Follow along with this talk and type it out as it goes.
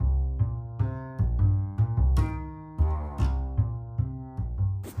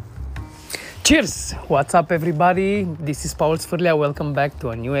Cheers! What's up, everybody? This is Paul Sfirlea. Welcome back to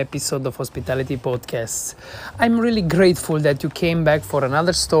a new episode of Hospitality Podcasts. I'm really grateful that you came back for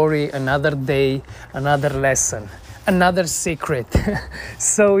another story, another day, another lesson, another secret.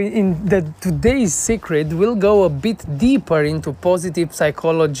 So in today's secret, we'll go a bit deeper into positive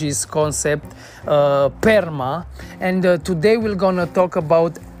psychology's concept, PERMA. And today we're gonna talk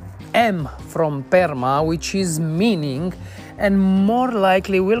about M from PERMA, which is meaning. And more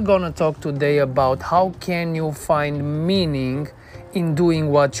likely, we're gonna talk today about how can you find meaning in doing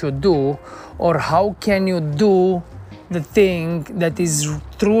what you do, or how can you do the thing that is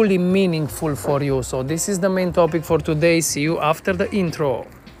truly meaningful for you. So this is the main topic for today. See you after the intro.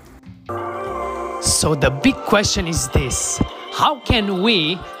 So the big question is this: how can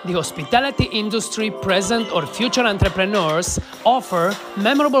we, the hospitality industry, present or future entrepreneurs, offer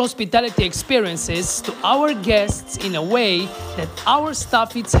memorable hospitality experiences to our guests in a way that our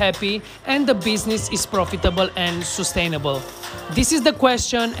staff is happy and the business is profitable and sustainable? This is the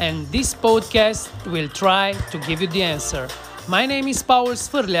question, and this podcast will try to give you the answer. My name is Paul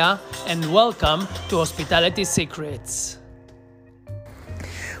Sfirlea, and welcome to Hospitality Secrets.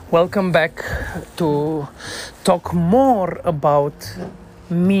 Welcome back to talk more about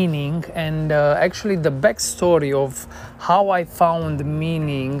meaning and actually the backstory of how I found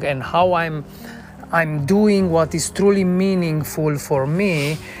meaning and how I'm doing what is truly meaningful for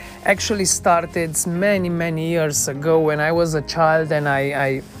me. Actually started many years ago when I was a child, and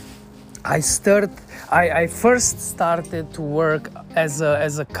I first started to work as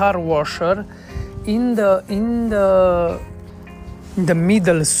a car washer in the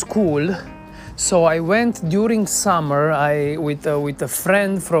middle school. So I went during summer. With a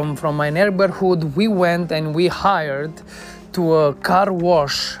friend from my neighborhood, we went and we hired to a car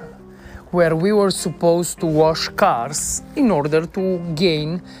wash where we were supposed to wash cars in order to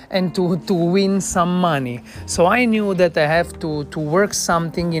gain and to win some money. So I knew that I have to work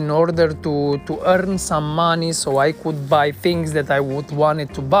something in order to earn some money so I could buy things that I would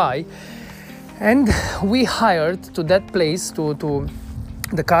wanted to buy. And we hired to that place, to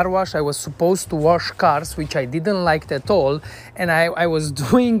the car wash. I was supposed to wash cars, which I didn't like at all. And I was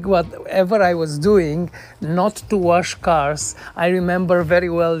doing whatever I was doing not to wash cars. I remember very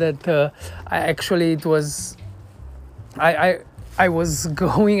well that I was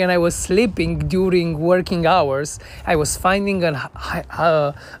going and I was sleeping during working hours. I was finding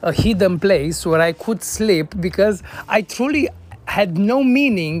a hidden place where I could sleep because I truly had no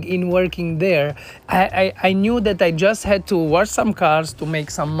meaning in working there. I knew that I just had to wash some cars to make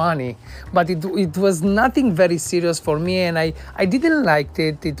some money, but it was nothing very serious for me, and I didn't like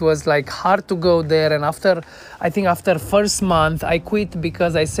it. It was like hard to go there, and after first month I quit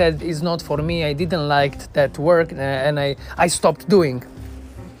because I said it's not for me. I didn't like that work, and I stopped doing.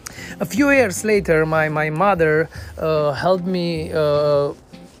 A few years later, my mother helped me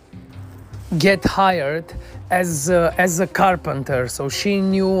get hired as a carpenter. So she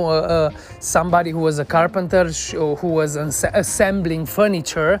knew somebody who was a carpenter, who was assembling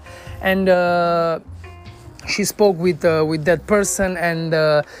furniture, and she spoke with that person, and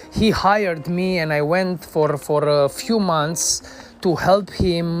he hired me, and I went for a few months to help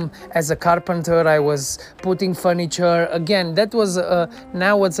him as a carpenter. I was putting furniture. Again, that was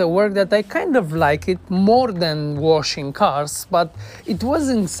now it's a work that I kind of like it more than washing cars, but it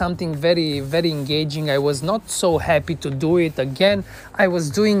wasn't something very engaging. I was not so happy to do it. Again, I was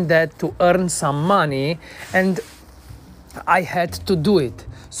doing that to earn some money, and I had to do it.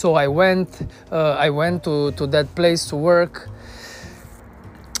 So I went to that place to work.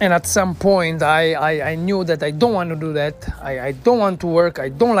 And at some point, I knew that I don't want to do that. I don't want to work. I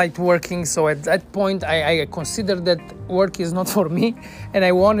don't like working. So at that point, I considered that work is not for me. And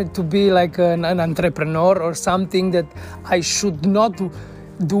I wanted to be like an entrepreneur or something, that I should not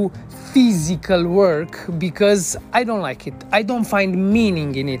do physical work because I don't like it. I don't find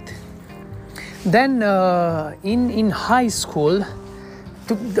meaning in it. Then in high school,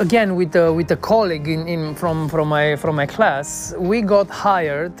 again with a colleague from my class, we got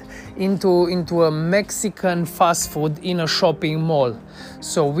hired into a Mexican fast food in a shopping mall.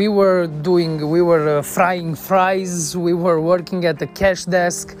 So we were frying fries, we were working at the cash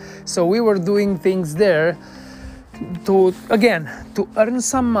desk, so we were doing things there to earn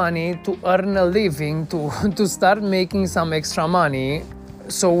some money, to earn a living, to start making some extra money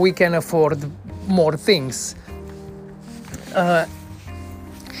so we can afford more things.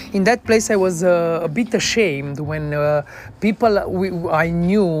 in that place I was a bit ashamed when people I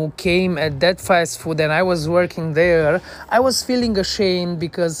knew came at that fast food and I was working there. I was feeling ashamed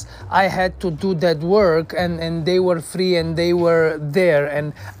because I had to do that work, and they were free and they were there,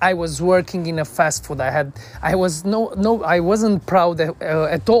 and I was working in a fast food. I wasn't proud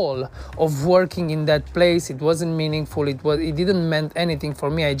at all of working in that place. It wasn't meaningful. It didn't mean anything for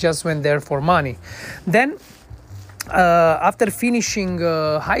me. I just went there for money. Then after finishing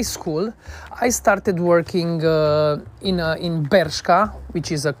high school, I started working in Bershka,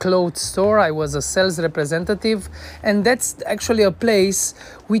 which is a clothes store. I was a sales representative, and that's actually a place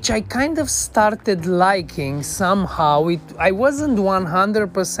which I kind of started liking somehow. I wasn't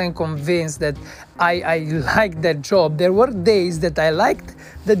 100% convinced that I liked that job. There were days that I liked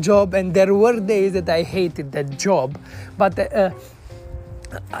the job, and there were days that I hated that job. But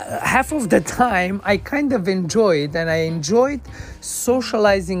half of the time I kind of enjoyed, and I enjoyed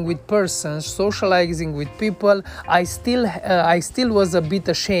socializing with persons, socializing with people. I still was a bit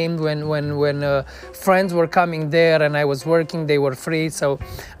ashamed when friends were coming there and I was working. They were free, so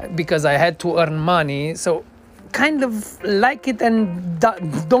because I had to earn money. So kind of like it and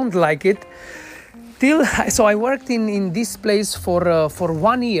don't like it. So I worked in this place for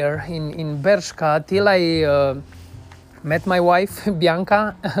 1 year in Bershka till I met my wife,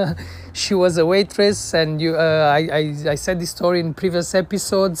 Bianca. She was a waitress, and I said this story in previous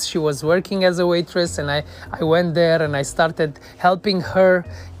episodes. She was working as a waitress, and I went there and I started helping her.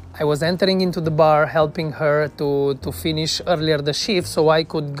 I was entering into the bar, helping her to finish earlier the shift so I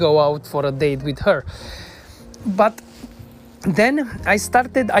could go out for a date with her. But then I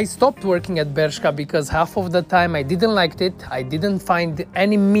stopped working at Bershka because half of the time I didn't like it. I didn't find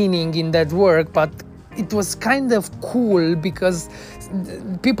any meaning in that work, but it was kind of cool because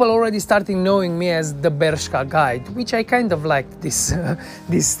people already started knowing me as the Bershka guide, which I kind of liked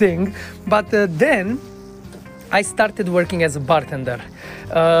this thing. But then I started working as a bartender.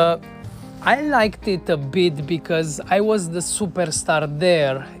 I liked it a bit because I was the superstar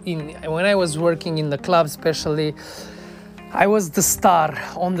there. When I was working in the club, especially, I was the star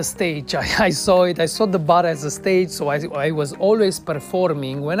on the stage. I saw it. I saw the bar as a stage, so I was always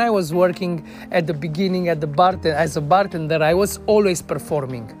performing. When I was working at the beginning as a bartender, I was always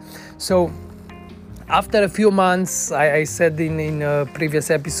performing. So after a few months, I said in previous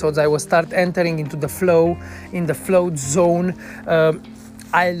episodes, I was start entering into the flow, in the flow zone.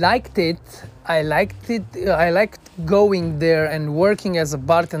 I liked it. I liked going there and working as a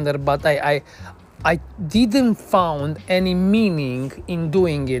bartender, but I didn't found any meaning in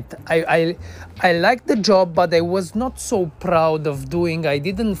doing it. I liked the job, but I was not so proud of doing. I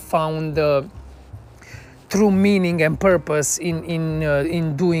didn't found true meaning and purpose in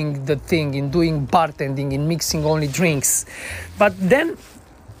doing the thing, in doing bartending, in mixing only drinks. But then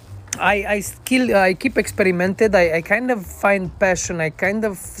I keep experimented. I kind of find passion. I kind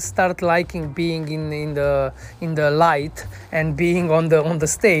of start liking being in the light and being on the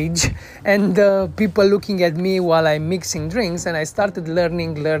stage, and people looking at me while I'm mixing drinks. And I started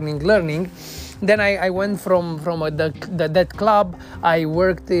learning. Then I went from that club. I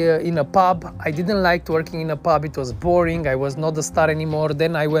worked in a pub. I didn't like working in a pub. It was boring. I was not the star anymore.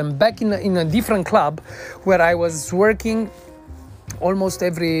 Then I went back in a different club where I was working almost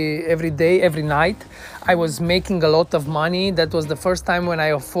every day, every night. I was making a lot of money. That was the first time when I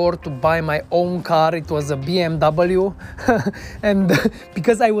afford to buy my own car. It was a BMW. And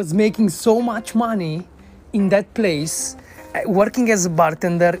because I was making so much money in that place, working as a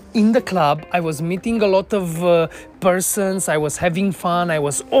bartender in the club, I was meeting a lot of persons. I was having fun. I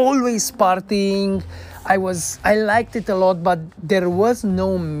was always partying. I liked it a lot, but there was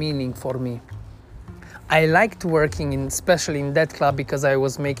no meaning for me. I liked working especially in that club because I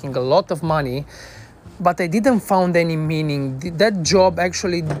was making a lot of money, but I didn't found any meaning. That job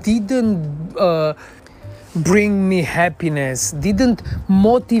actually didn't bring me happiness, didn't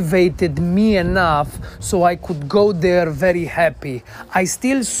motivated me enough so I could go there very happy. I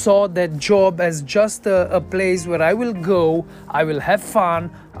still saw that job as just a place where I will go, I will have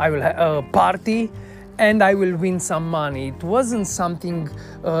fun, I will party, and I will win some money. It wasn't something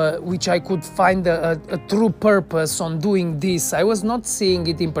which I could find a true purpose on doing this. I was not seeing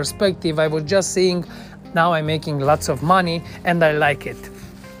it in perspective. I was just saying, now I'm making lots of money and I like it.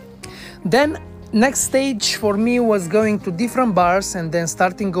 Then next stage for me was going to different bars and then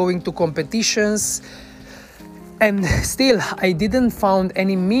starting going to competitions. And still I didn't found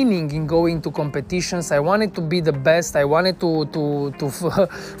any meaning in going to competitions. I wanted to be the best. I wanted to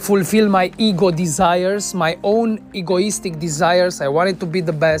fulfill my ego desires, my own egoistic desires. I wanted to be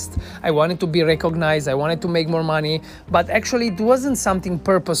the best. I wanted to be recognized. I wanted to make more money, but actually it wasn't something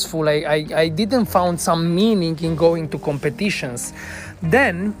purposeful. I didn't found some meaning in going to competitions.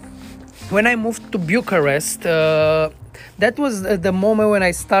 Then when I moved to Bucharest, that was the moment when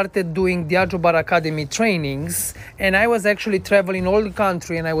I started doing Diageo Bar Academy trainings, and I was actually traveling all the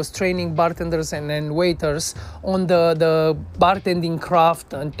country, and I was training bartenders and waiters on the bartending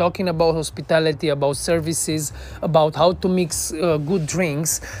craft and talking about hospitality, about services, about how to mix good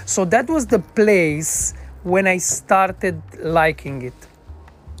drinks. So that was the place when I started liking it.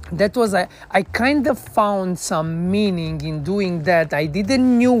 That was, I kind of found some meaning in doing that. I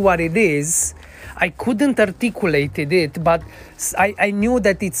didn't knew what it is. I couldn't articulate it, but I knew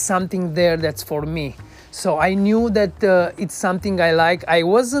that it's something there that's for me. So I knew that it's something I like. I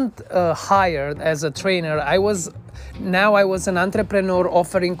wasn't hired as a trainer. I was an entrepreneur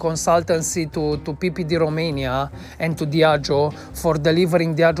offering consultancy to PPD Romania and to Diageo for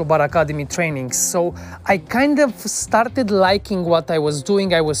delivering Diageo Bar Academy trainings. So I kind of started liking what I was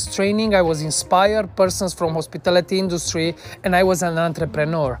doing. I was training, I was inspired persons from hospitality industry, and I was an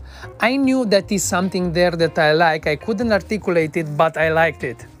entrepreneur. I knew that is something there that I like. I couldn't articulate it, but I liked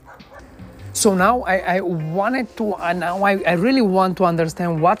it. So now I really want to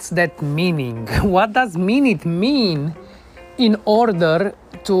understand what's that meaning. What does mean in order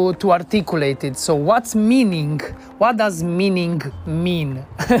to articulate it? So what's meaning? What does meaning mean?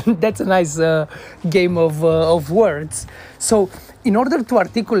 That's a nice game of words. So in order to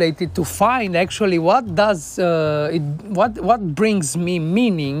articulate it, to find actually what does what brings me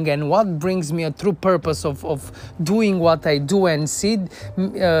meaning and what brings me a true purpose of doing what I do, and see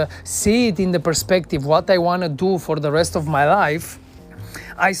it in the perspective what I want to do for the rest of my life,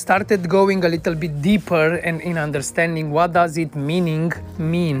 I started going a little bit deeper and in understanding what does it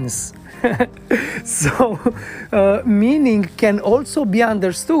means. So meaning can also be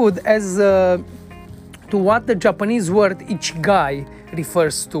understood as to what the Japanese word ichigai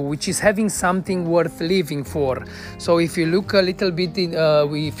refers to, which is having something worth living for. So if you look a little bit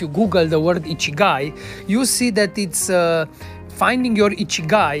if you Google the word ichigai, you see that it's finding your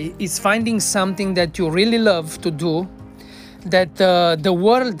ichigai is finding something that you really love to do, that the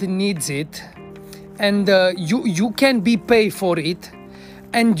world needs it, and you can be paid for it,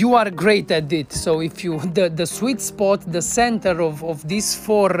 and you are great at it. So if you the sweet spot, the center of these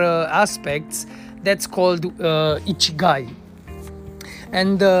four aspects, that's called ichigai.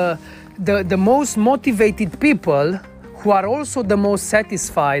 And the most motivated people, who are also the most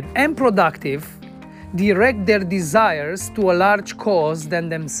satisfied and productive, direct their desires to a large cause than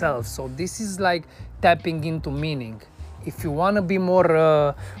themselves. So this is like tapping into meaning. If you want to be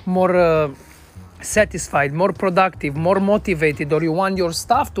more satisfied, more productive, more motivated, or you want your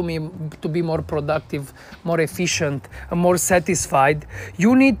staff to be more productive, more efficient, more satisfied,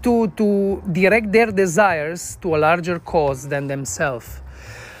 you need to direct their desires to a larger cause than themselves.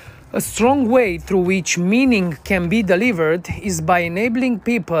 A strong way through which meaning can be delivered is by enabling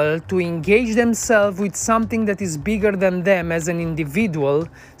people to engage themselves with something that is bigger than them as an individual,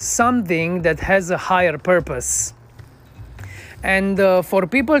 something that has a higher purpose. And for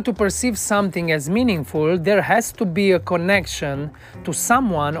people to perceive something as meaningful, there has to be a connection to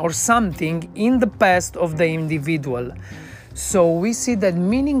someone or something in the past of the individual. So we see that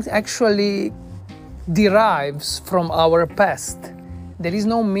meaning actually derives from our past. There is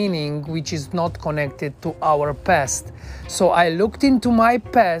no meaning which is not connected to our past. So I looked into my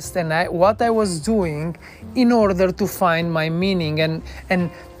past and what I was doing in order to find my meaning,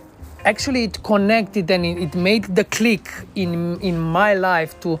 and actually it connected and it made the click in my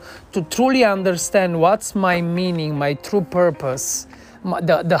life to truly understand what's my meaning, my true purpose,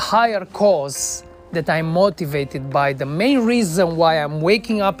 the higher cause that I'm motivated by, the main reason why I'm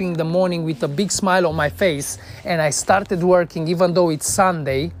waking up in the morning with a big smile on my face and I started working even though it's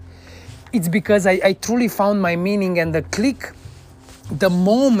Sunday. It's because I truly found my meaning, and the click, the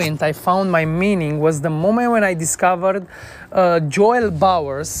moment I found my meaning was the moment when I discovered Joel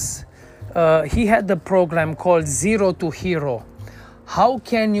Bowers. He had a program called Zero to Hero. How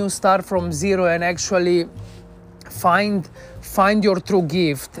can you start from zero and actually find your true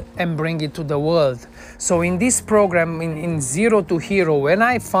gift and bring it to the world? So in this program, in Zero to Hero, when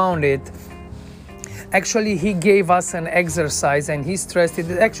I found it, actually he gave us an exercise and he stressed it.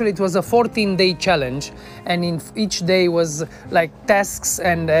 Actually, it was a 14-day challenge, and in each day was like tasks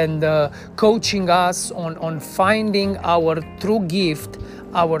and coaching us on finding our true gift,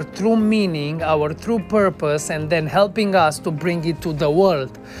 our true meaning, our true purpose, and then helping us to bring it to the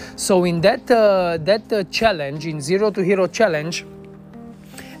world. So in that challenge, in Zero to Hero challenge,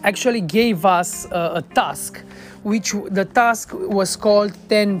 actually gave us a task, which the task was called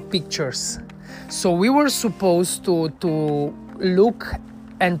 10 pictures. So we were supposed to look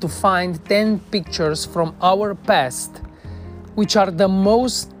and to find 10 pictures from our past, which are the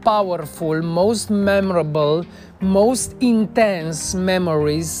most powerful, most memorable, most intense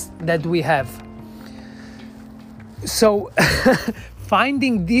memories that we have. So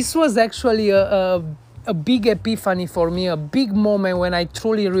finding this was actually a big epiphany for me, a big moment when I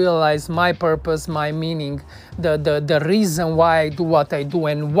truly realized my purpose, my meaning, the reason why I do what I do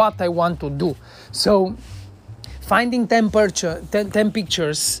and what I want to do. So finding 10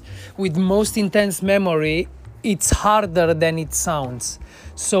 pictures with most intense memory, it's harder than it sounds.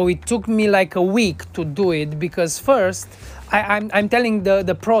 So it took me like a week to do it, because first I'm telling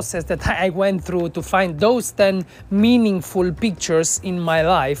the process that I went through to find those 10 meaningful pictures in my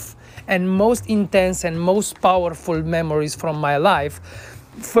life and most intense and most powerful memories from my life.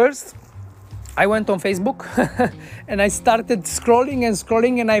 First, I went on Facebook and I started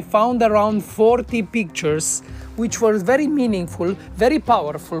scrolling and I found around 40 pictures which were very meaningful, very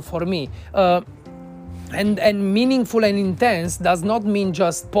powerful for me. And meaningful and intense does not mean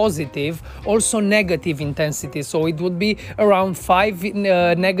just positive, also negative intensity. So it would be around 5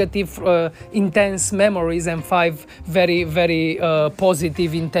 negative intense memories and 5 very, very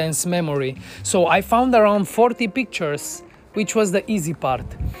positive intense memory. So I found around 40 pictures, which was the easy part.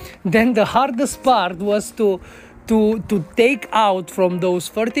 Then the hardest part was to take out from those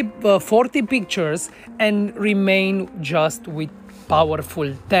 40 pictures and remain just with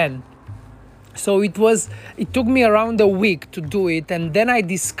powerful 10. So it took me around a week to do it, and then I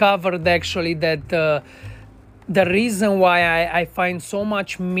discovered actually that the reason why I find so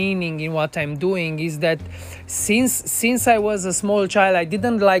much meaning in what I'm doing is that since I was a small child, I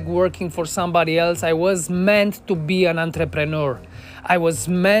didn't like working for somebody else. I was meant to be an entrepreneur. I was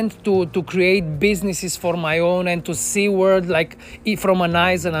meant to create businesses for my own and to see world like from an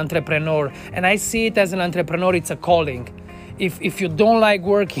eye as an entrepreneur. And I see it as an entrepreneur, it's a calling. If you don't like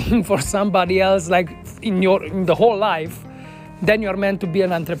working for somebody else, like in the whole life, then you're meant to be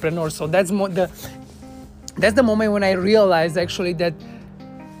an entrepreneur. So that's the moment when I realized actually that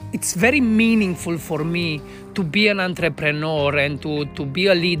it's very meaningful for me to be an entrepreneur and to be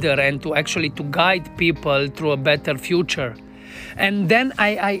a leader and to actually to guide people through a better future. And then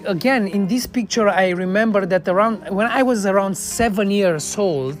I again, in this picture, I remember that when I was around 7 years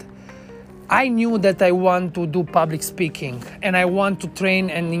old, I knew that I want to do public speaking and I want to train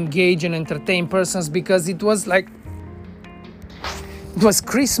and engage and entertain persons, because it was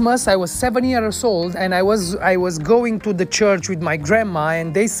Christmas. I was 7 years old and I was going to the church with my grandma,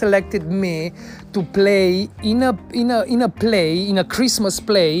 and they selected me to play in a Christmas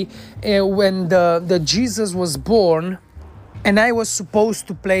play when the Jesus was born, and I was supposed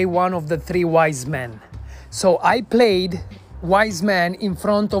to play one of the 3 wise men. So I played wise man in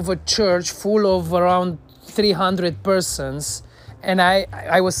front of a church full of around 300 persons, and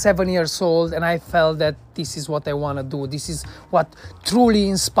I was 7 years old, and I felt that this is what I want to do. This is what truly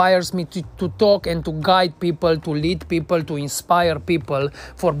inspires me to talk and to guide people, to lead people, to inspire people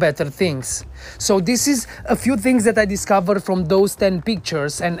for better things. So this is a few things that I discovered from those 10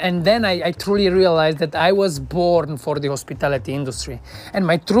 pictures, and then I truly realized that I was born for the hospitality industry. And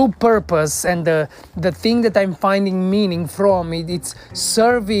my true purpose and the thing that I'm finding meaning from it's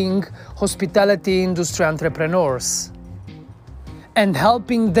serving hospitality industry entrepreneurs and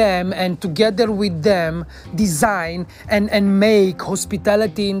helping them, and together with them design and make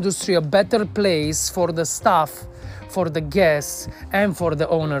hospitality industry a better place for the staff, for the guests, and for the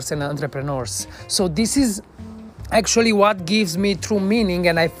owners and entrepreneurs. So this is actually what gives me true meaning,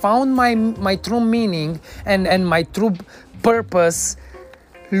 and I found my true meaning and my true purpose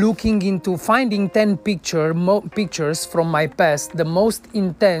looking into finding 10 pictures from my past, the most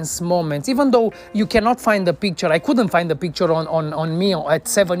intense moments. Even though you cannot find the picture, I couldn't find the picture on me at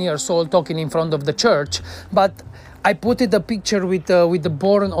 7 years old talking in front of the church, but I put it a picture with the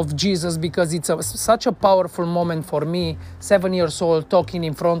born of Jesus, because it's such a powerful moment for me, 7 years old, talking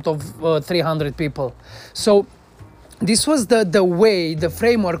in front of 300 people. So this was the way, the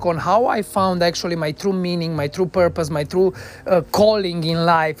framework on how I found actually my true meaning, my true purpose, my true calling in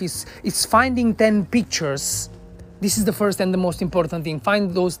life is finding 10 pictures. This is the first and the most important thing.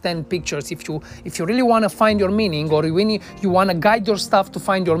 Find those 10 pictures. If you really want to find your meaning, or you want to guide your staff to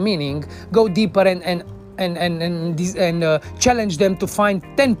find your meaning, go deeper and challenge them to find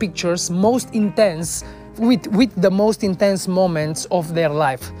 10 pictures, most intense with the most intense moments of their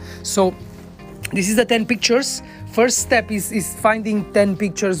life. So this is the 10 pictures. First step is finding 10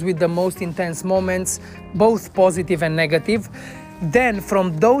 pictures with the most intense moments, both positive and negative. Then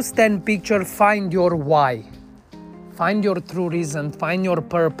from those 10 pictures, find your why. Find your true reason, find your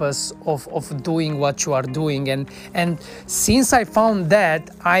purpose of doing what you are doing. And since I found that,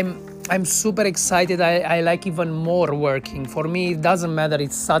 I'm super excited. I like even more working. For me, it doesn't matter.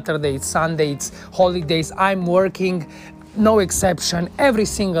 It's Saturday, it's Sunday, it's holidays. I'm working, no exception. Every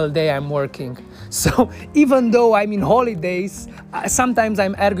single day I'm working. So even though I'm in holidays, sometimes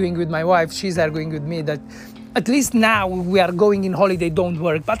I'm arguing with my wife. She's arguing with me that at least now we are going in holiday, don't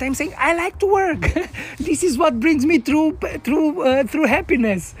work. But I'm saying I like to work. This is what brings me through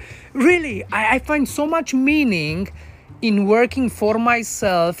happiness. Really, I find so much meaning in working for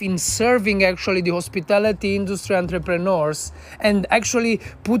myself, in serving actually the hospitality industry entrepreneurs, and actually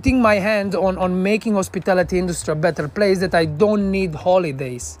putting my hand on making hospitality industry a better place, that I don't need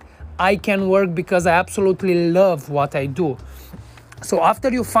holidays. I can work because I absolutely love what I do. So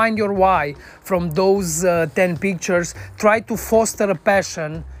after you find your why from those 10 pictures, try to foster a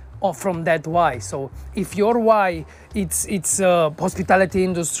passion from that why. So if your why it's hospitality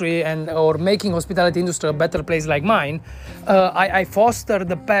industry or making hospitality industry a better place like mine, I foster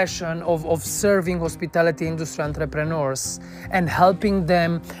the passion of serving hospitality industry entrepreneurs and helping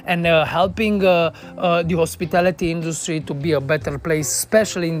them and helping the hospitality industry to be a better place,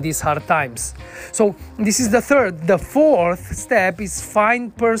 especially in these hard times. So this is the third. The fourth step is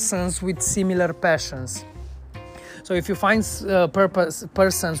find persons with similar passions. So if you find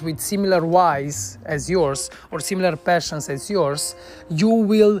persons with similar whys as yours or similar passions as yours, you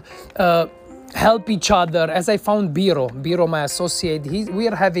will help each other. As I found Biro, my associate, we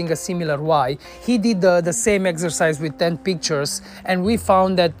are having a similar why. He did the same exercise with 10 pictures, and we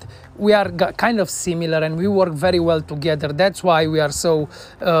found that we are kind of similar and we work very well together. That's why we are so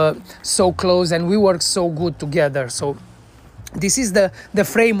close and we work so good together. So this is the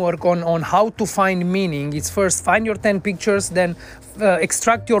framework on how to find meaning. It's first find your 10 pictures, then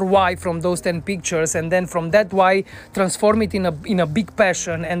extract your why from those 10 pictures, and then from that why transform it in a big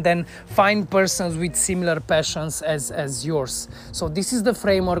passion, and then find persons with similar passions as yours. So this is the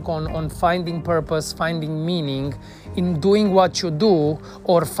framework on finding purpose, finding meaning in doing what you do,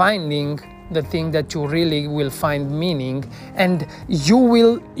 or finding the thing that you really will find meaning. And you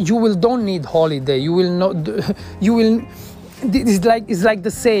will don't need holiday. You will not you will. It's like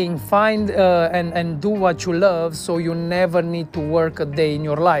the saying, find and do what you love, so you never need to work a day in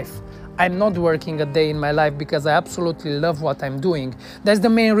your life. I'm not working a day in my life because I absolutely love what I'm doing. That's the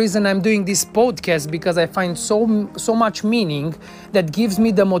main reason I'm doing this podcast, because I find so much meaning that gives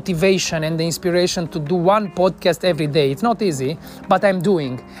me the motivation and the inspiration to do one podcast every day. It's not easy, but I'm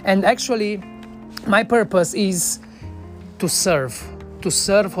doing. And actually, my purpose is to serve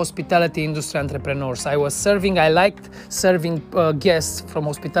hospitality industry entrepreneurs. I liked serving guests from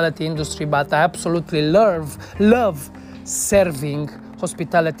hospitality industry, but I absolutely love serving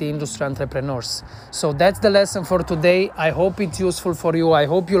hospitality industry entrepreneurs. So that's the lesson for today. I hope it's useful for you. I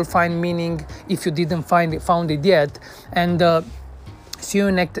hope you'll find meaning if you didn't found it yet. And see you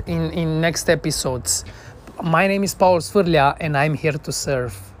in next episodes. My name is Paul Sfârlea and I'm here to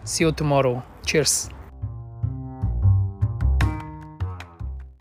serve. See you tomorrow. Cheers.